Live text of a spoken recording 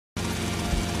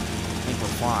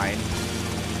fine.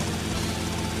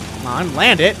 Come on,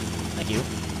 land it. Thank you.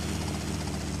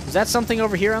 Is that something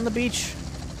over here on the beach?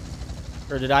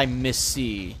 Or did I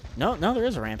miss-see? No, there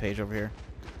is a rampage over here.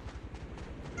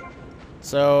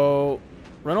 So,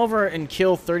 run over and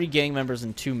kill 30 gang members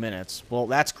in 2 minutes. Well,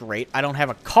 that's great. I don't have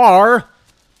a car.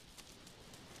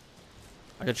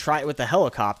 I could try it with the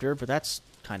helicopter, but that's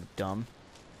kind of dumb.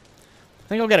 I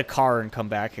think I'll get a car and come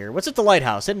back here. What's at the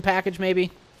lighthouse? Hidden package,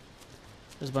 maybe?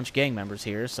 There's a bunch of gang members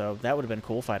here, so that would have been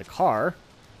cool if I had a car.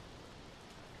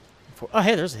 Oh,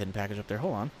 hey, there's a hidden package up there.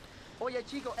 Hold on.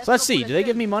 So let's see. Do they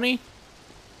give me money?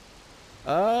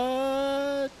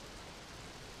 It'd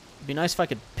be nice if I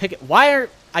could pick it.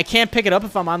 I can't pick it up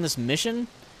if I'm on this mission?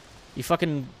 You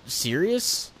fucking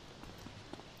serious?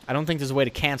 I don't think there's a way to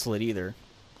cancel it either.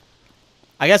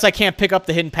 I guess I can't pick up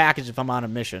the hidden package if I'm on a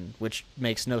mission, which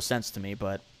makes no sense to me,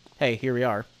 but hey, here we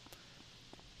are.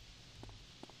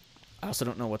 I also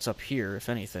don't know what's up here, if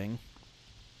anything.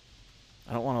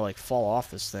 I don't want to, like, fall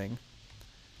off this thing.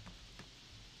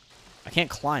 I can't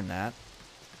climb that.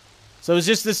 So is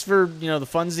just this for, you know, the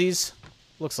funsies?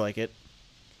 Looks like it.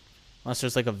 Unless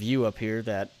there's, like, a view up here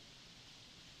that...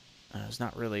 there's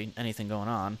not really anything going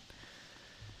on.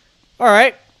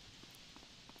 Alright.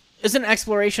 Isn't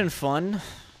exploration fun?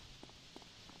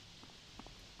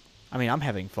 I mean, I'm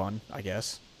having fun, I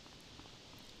guess.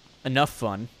 Enough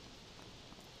fun.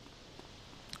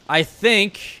 I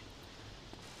think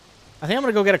I'm going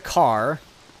to go get a car.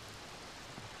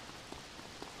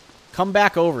 Come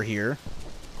back over here.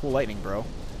 Cool lightning, bro.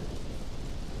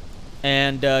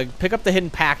 And pick up the hidden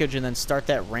package and then start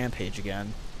that rampage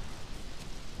again.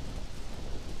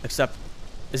 Except,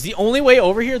 is the only way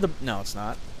over here the... No, it's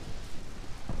not.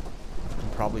 I'm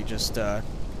probably just... I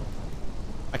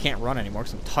can't run anymore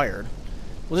because I'm tired.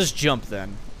 We'll just jump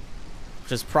then.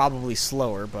 Which is probably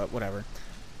slower, but whatever.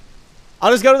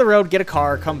 I'll just go to the road, get a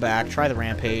car, come back, try the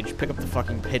rampage, pick up the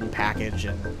fucking hidden package,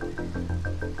 and...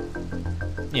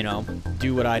 you know,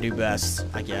 do what I do best,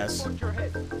 I guess.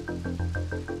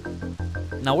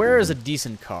 Now, where is a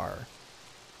decent car?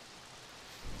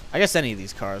 I guess any of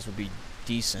these cars would be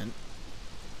decent.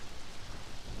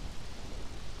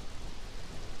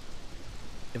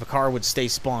 If a car would stay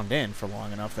spawned in for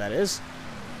long enough, that is.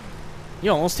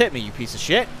 You almost hit me, you piece of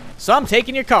shit. So I'm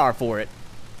taking your car for it.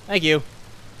 Thank you.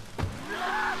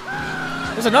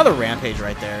 There's another rampage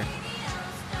right there.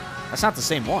 That's not the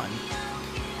same one.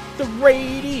 The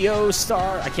radio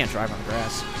star. I can't drive on the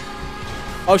grass.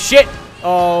 Oh, shit.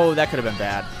 Oh, that could have been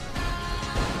bad.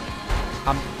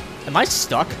 Am I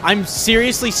stuck? I'm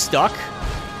seriously stuck?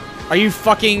 Are you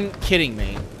fucking kidding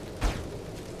me?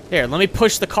 Here, let me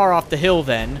push the car off the hill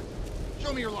then.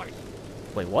 Show me your light.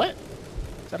 Wait, what?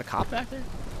 Is that a cop back there?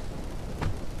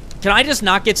 Can I just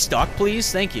not get stuck,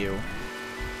 please? Thank you.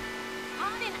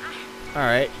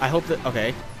 Alright, I hope that...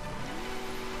 Okay.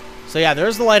 So yeah,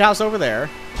 there's the lighthouse over there.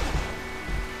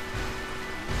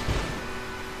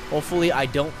 Hopefully I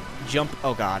don't jump...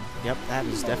 Oh god. Yep, that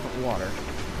is definitely water.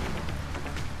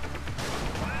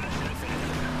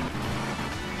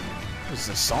 This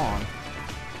is a song.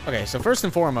 Okay, so first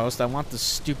and foremost, I want the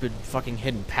stupid fucking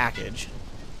hidden package.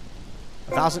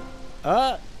 1,000...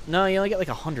 no, you only get like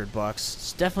 $100.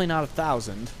 It's definitely not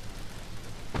 1,000.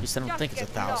 At least I don't think it's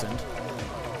 1,000.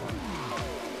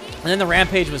 And then the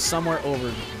rampage was somewhere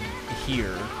over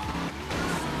here.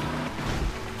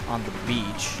 On the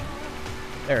beach.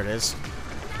 There it is.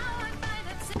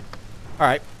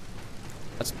 Alright.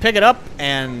 Let's pick it up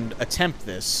and attempt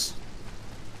this.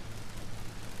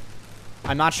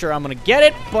 I'm not sure I'm going to get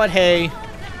it, but hey,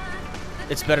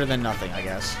 it's better than nothing, I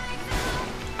guess.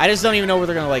 I just don't even know where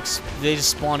they're going to, like, do they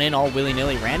just spawn in all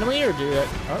willy-nilly randomly, or do it...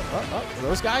 Oh,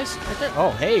 those guys right there?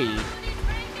 Oh, hey.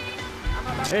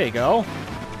 There you go.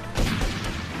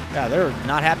 Yeah, they're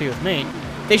not happy with me.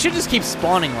 They should just keep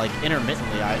spawning, like,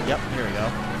 intermittently. Yep, here we go.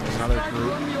 There's another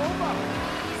group.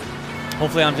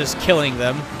 Hopefully I'm just killing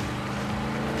them.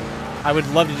 I would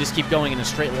love to just keep going in a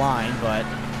straight line, but...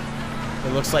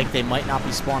 it looks like they might not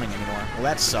be spawning anymore. Well,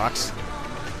 that sucks.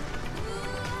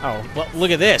 Oh, well,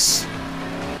 look at this.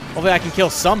 Hopefully I can kill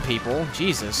some people.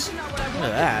 Jesus. Look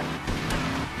at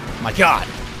that. My god.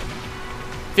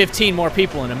 15 more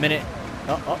people in a minute.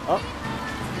 Oh.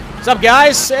 What's up,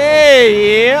 guys?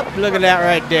 Hey, yep. Look at that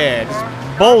right there.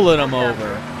 Just bowling them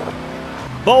over.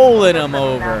 Bowling them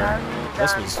over.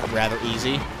 This was rather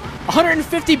easy.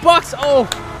 150 bucks. Oh,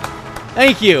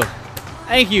 thank you.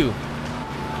 Thank you.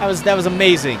 That was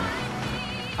amazing.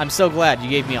 I'm so glad you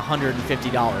gave me $150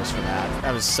 for that.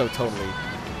 That was so totally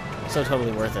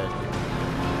worth it.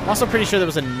 I'm also pretty sure there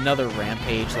was another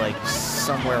rampage, like,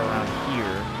 somewhere around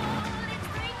here.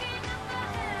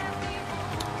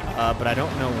 but I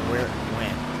don't know where it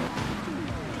went.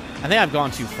 I think I've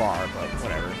gone too far, but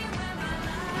whatever.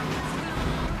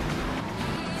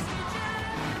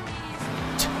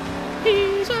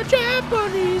 He's a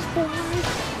Japanese boy.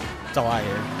 That's all I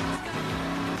hear.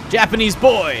 Japanese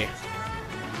boy!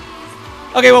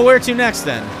 Okay, well, where to next,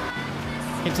 then?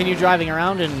 Continue driving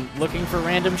around and looking for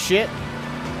random shit?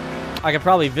 I could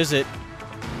probably visit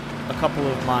a couple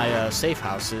of my safe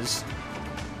houses.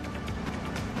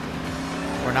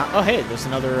 Or not. Oh, hey, there's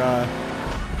another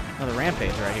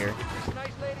rampage right here.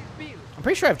 I'm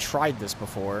pretty sure I've tried this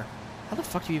before. How the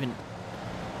fuck do you even...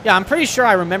 Yeah, I'm pretty sure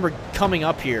I remember coming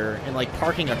up here and, like,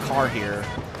 parking a car here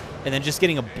and then just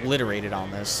getting obliterated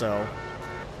on this, so...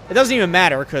 It doesn't even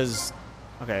matter, because...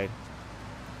 Okay.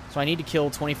 So I need to kill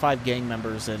 25 gang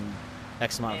members in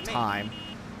X amount of time.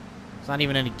 It's not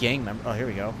even any gang member... Oh, here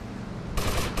we go.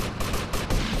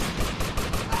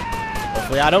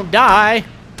 Hopefully I don't die!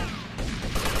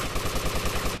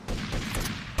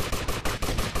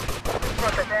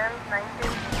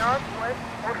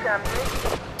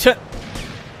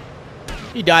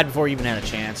 He died before he even had a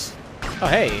chance. Oh,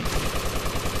 hey.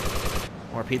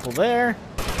 More people there.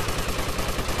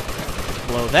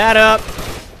 Blow that up.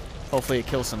 Hopefully it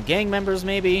kills some gang members,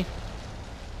 maybe.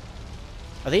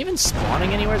 Are they even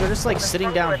spawning anywhere? They're just, like,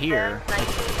 sitting down here.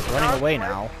 Like, running away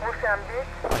now.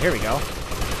 Oh, here we go.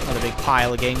 Another big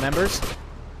pile of gang members.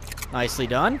 Nicely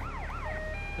done.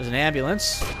 There's an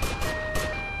ambulance.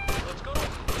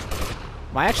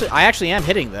 I actually am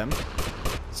hitting them.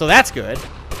 So that's good.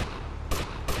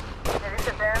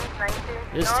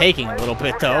 It is taking a little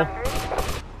bit, though.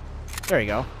 There you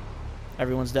go.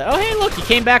 Everyone's dead. Oh, hey, look, he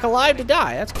came back alive to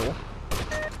die. That's cool.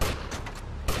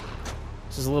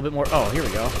 This is a little bit more... Oh, here we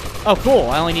go. Oh, cool.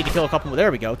 I only need to kill a couple more.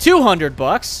 There we go. 200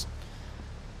 bucks.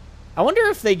 I wonder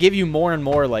if they give you more and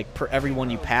more, like, per everyone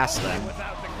you pass them.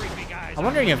 I'm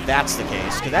wondering if that's the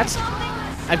case, because that's...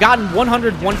 I've gotten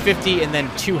 100, 150, and then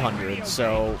 200,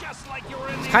 so...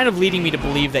 It's kind of leading me to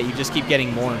believe that you just keep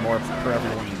getting more and more per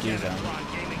everyone you do them.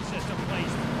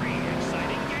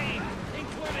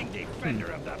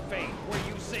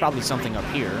 There's probably something up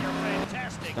here.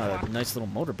 A nice little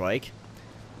motorbike.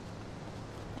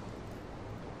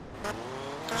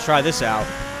 Let's try this out.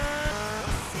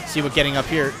 See what getting up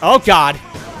here... Oh, God!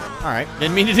 Alright,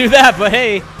 didn't mean to do that, but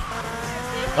hey!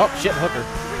 Oh, shit, hooker.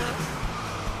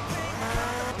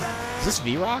 Is this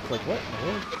V-Rock? Like, what?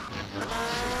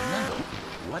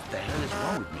 What the hell is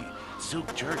wrong with me?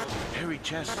 Silk shirt, hairy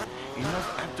chest,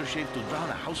 enough aftershave to drown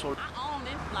a household...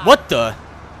 What the?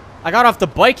 I got off the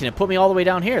bike and it put me all the way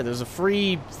down here. There's a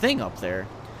free thing up there.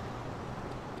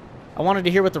 I wanted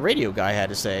to hear what the radio guy had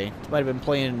to say. It might have been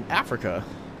playing in Africa.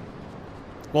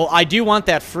 Well, I do want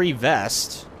that free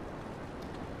vest.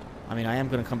 I mean, I am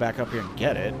going to come back up here and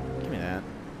get it. Give me that.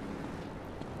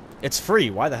 It's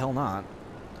free. Why the hell not?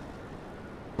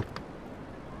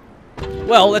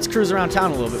 Well, let's cruise around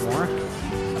town a little bit more.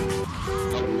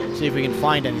 See if we can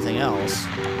find anything else.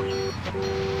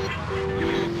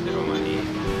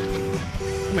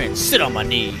 Come here and sit on my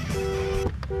knee.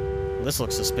 Well, this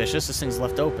looks suspicious. This thing's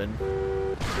left open.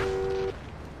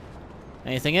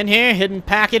 Anything in here? Hidden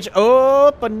package.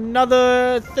 Oh,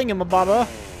 another thingamabobber.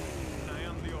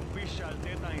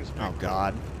 Oh,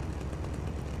 God.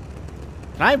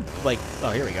 Can I, like...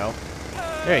 Oh, here we go.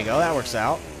 There you go. That works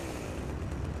out.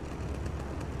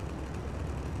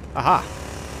 Aha.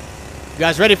 You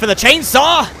guys ready for the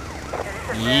chainsaw?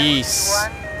 Yes.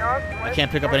 I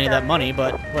can't pick up any of that money,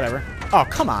 but whatever. Oh,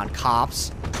 come on,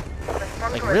 cops.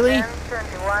 Like, really?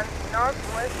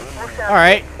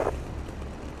 Alright.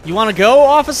 You want to go,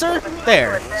 officer?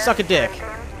 There. Suck a dick.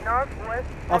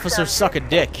 Officer, suck a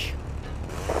dick.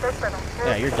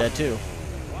 Yeah, you're dead, too.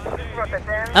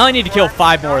 I only need to kill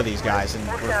 5 more of these guys, and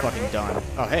we're fucking done.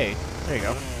 Oh, hey. There you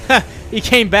go. He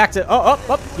came back to... Oh.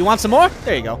 You want some more?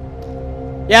 There you go.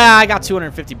 Yeah, I got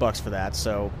 250 bucks for that,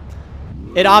 so...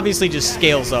 It obviously just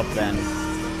scales up, then.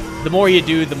 The more you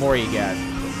do, the more you get.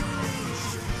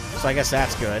 So I guess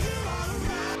that's good.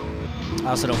 I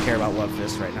also don't care about Love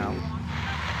Fist right now.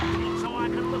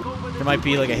 There might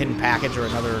be like a hidden package or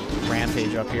another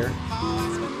rampage up here.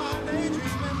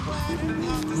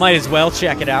 Might as well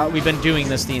check it out. We've been doing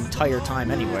this the entire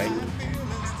time anyway.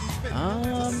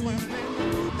 I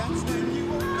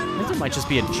think there might just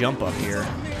be a jump up here.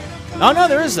 Oh no,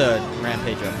 there is a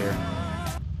rampage up here.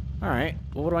 Alright,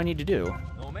 well, what do I need to do?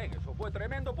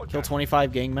 Kill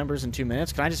 25 gang members in 2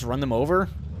 minutes? Can I just run them over?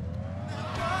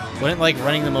 Wouldn't, like,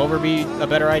 running them over be a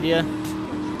better idea?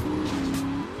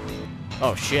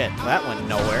 Oh, shit. That went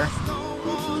nowhere.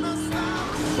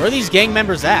 Where are these gang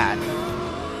members at?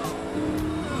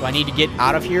 Do I need to get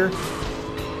out of here?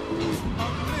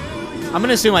 I'm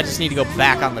gonna assume I just need to go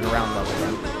back on the ground level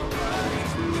then.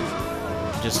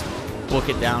 Just book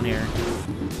it down here.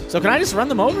 So can I just run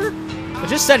them over? It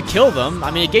just said kill them.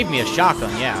 I mean, it gave me a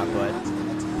shotgun, yeah, but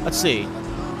let's see.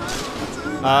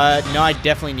 No, I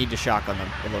definitely need to shotgun them,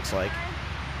 it looks like.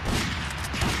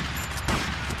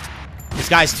 This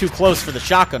guy's too close for the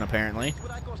shotgun, apparently.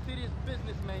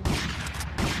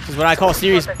 This is what I call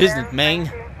serious business, Mang.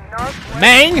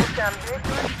 Mang!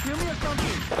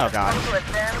 Oh, God.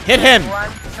 Hit him!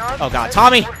 Oh, God.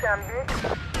 Tommy!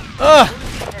 Ugh!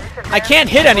 I can't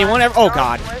hit anyone. Oh,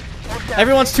 God.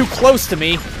 Everyone's too close to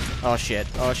me. Oh, shit.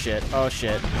 Oh, shit. Oh,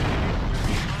 shit.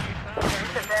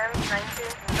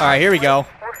 Alright, here we go.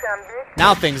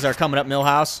 Now things are coming up,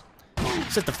 Millhouse.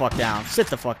 Sit the fuck down. Sit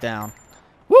the fuck down.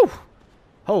 Woo!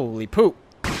 Holy poop.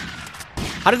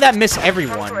 How did that miss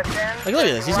everyone? Like, look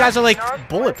at this. These guys are, like,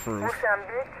 bulletproof.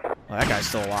 Oh, that guy's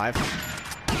still alive.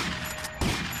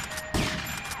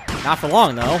 Not for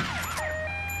long, though.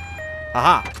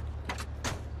 Aha.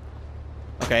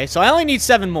 Okay, so I only need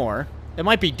 7 more. It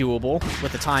might be doable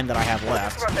with the time that I have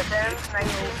left.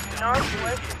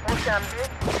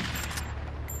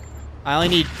 I only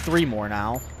need 3 more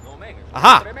now.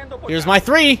 Aha! Here's my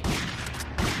 3!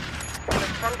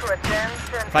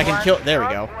 If I can kill... There we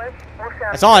go.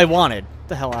 That's all I wanted. Get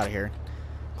the hell out of here.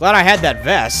 Glad I had that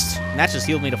vest. And that just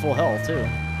healed me to full health, too.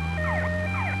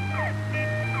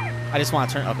 I just want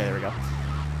to turn... Okay, there we go.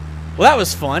 Well, that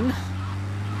was fun.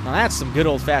 Now that's some good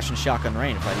old-fashioned shotgun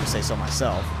rain, if I do say so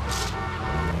myself.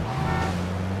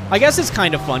 I guess it's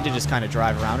kind of fun to just kind of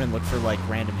drive around and look for, like,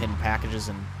 random hidden packages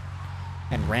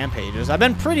and rampages. I've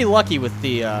been pretty lucky with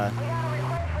the,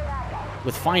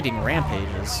 with finding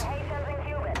rampages.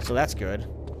 So that's good.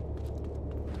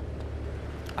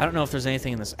 I don't know if there's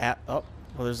anything in this app. Oh,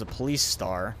 well, there's a police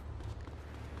star.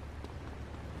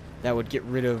 That would get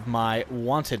rid of my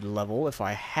wanted level if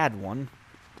I had one.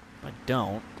 I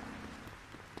don't.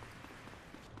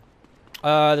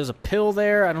 There's a pill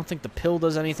there. I don't think the pill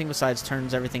does anything besides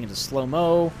turns everything into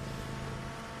slow-mo.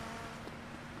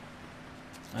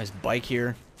 Nice bike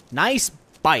here. Nice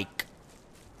bike.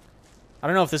 I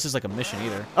don't know if this is like a mission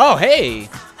either. Oh, hey!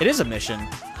 It is a mission.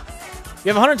 You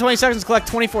have 120 seconds to collect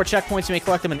 24 checkpoints. You may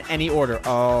collect them in any order.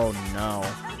 Oh, no.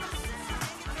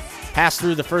 Pass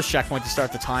through the first checkpoint to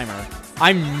start the timer.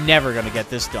 I'm never going to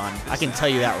get this done. I can tell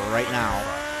you that right now.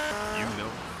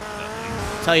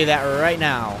 Tell you that right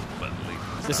now.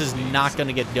 This is not going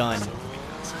to get done.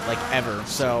 Like, ever.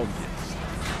 So,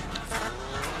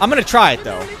 I'm going to try it,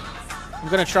 though. I'm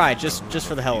going to try it just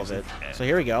for the hell of it. So,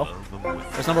 here we go.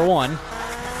 There's number 1.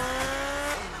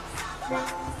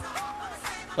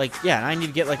 Like, yeah, I need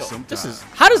to get, like, this is...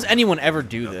 How does anyone ever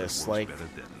do this? Like,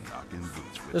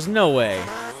 there's no way.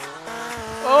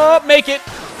 Oh, make it!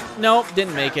 Nope,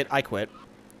 didn't make it. I quit.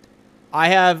 I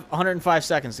have 105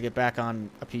 seconds to get back on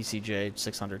a PCJ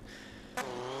 600.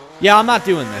 Yeah, I'm not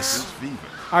doing this.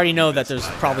 I already know that there's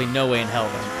probably no way in hell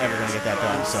that I'm ever gonna get that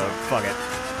done, so fuck it.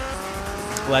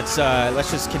 Let's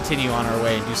just continue on our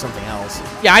way and do something else.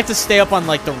 Yeah, I have to stay up on,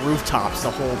 like, the rooftops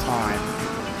the whole time.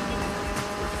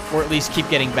 Or at least keep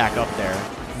getting back up there.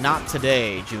 Not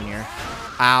today, Junior.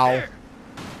 Ow.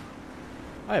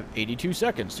 I have 82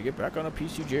 seconds to get back on a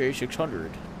PCJ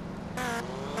 600.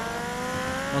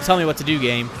 Don't tell me what to do,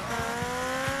 game.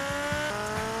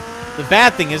 The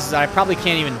bad thing is I probably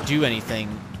can't even do anything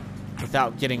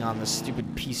without getting on this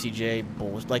stupid PCJ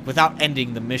bullshit. Like, without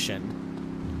ending the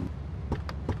mission.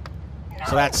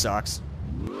 So that sucks.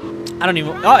 I don't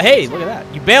even... Oh, hey, look at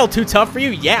that. You bailed too tough for you?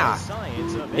 Yeah.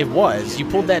 It was. You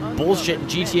pulled that bullshit in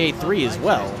GTA 3 as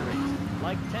well.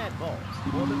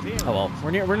 Oh, well.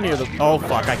 We're near the... Oh,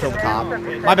 fuck. I killed the cop.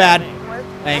 My bad.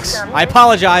 Thanks. I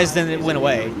apologized and it went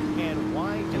away.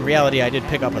 In reality, I did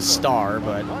pick up a star,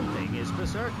 but...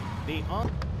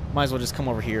 Might as well just come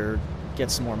over here,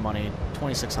 get some more money.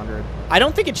 2,600. I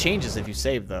don't think it changes if you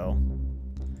save, though.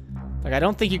 Like, I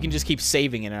don't think you can just keep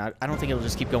saving it, and I don't think it'll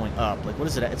just keep going up. Like, what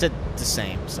is it? It's the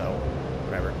same, so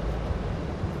whatever.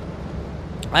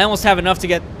 I almost have enough to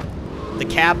get the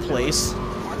cab place.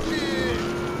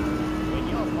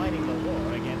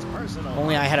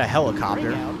 Only I had a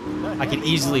helicopter. I could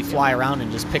easily fly around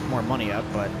and just pick more money up,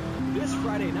 but...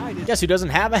 Guess who doesn't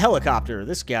have a helicopter?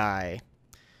 This guy.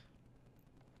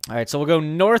 Alright, so we'll go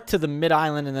north to the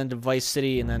Mid-Island and then to Vice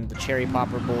City and then the Cherry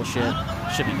Popper bullshit.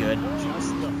 Should be good.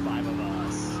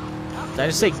 Did I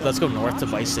just say let's go north to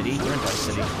Vice City? You're in Vice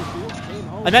City.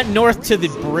 I meant north to the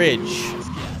bridge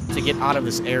to get out of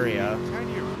this area.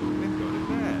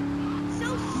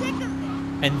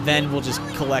 And then we'll just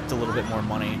collect a little bit more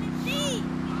money.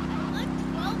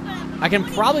 I can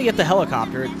probably get the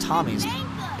helicopter at Tommy's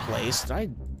place. Did I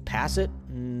pass it?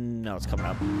 No, it's coming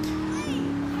up. I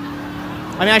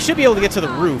mean, I should be able to get to the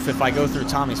roof if I go through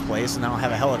Tommy's place, and I don't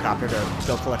have a helicopter to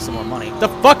go collect some more money. The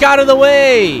fuck out of the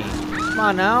way! Come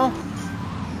on now.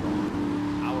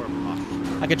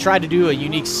 I could try to do a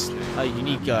unique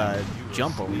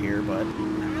jump over here, but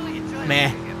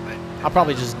meh. I'll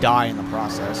probably just die in the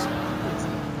process.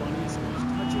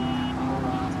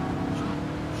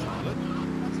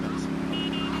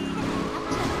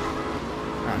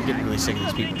 I'm getting really sick of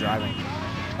these people driving.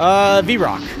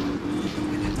 V-Rock.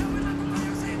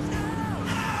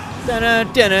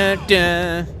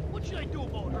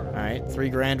 Alright, 3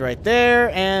 grand right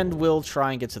there, and we'll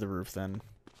try and get to the roof then.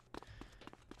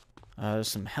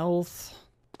 Some health.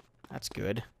 That's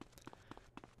good.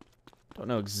 Don't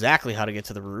know exactly how to get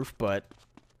to the roof, but...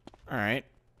 Alright.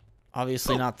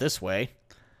 Obviously not this way.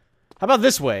 How about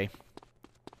this way?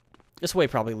 This way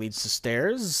probably leads to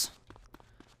stairs.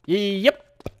 Yep.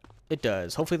 It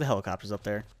does. Hopefully the helicopter's up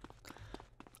there.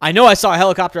 I know I saw a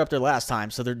helicopter up there last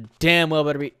time, so they're damn well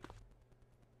better be...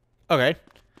 Okay.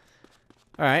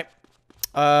 Alright.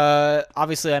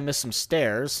 Obviously I missed some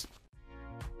stairs.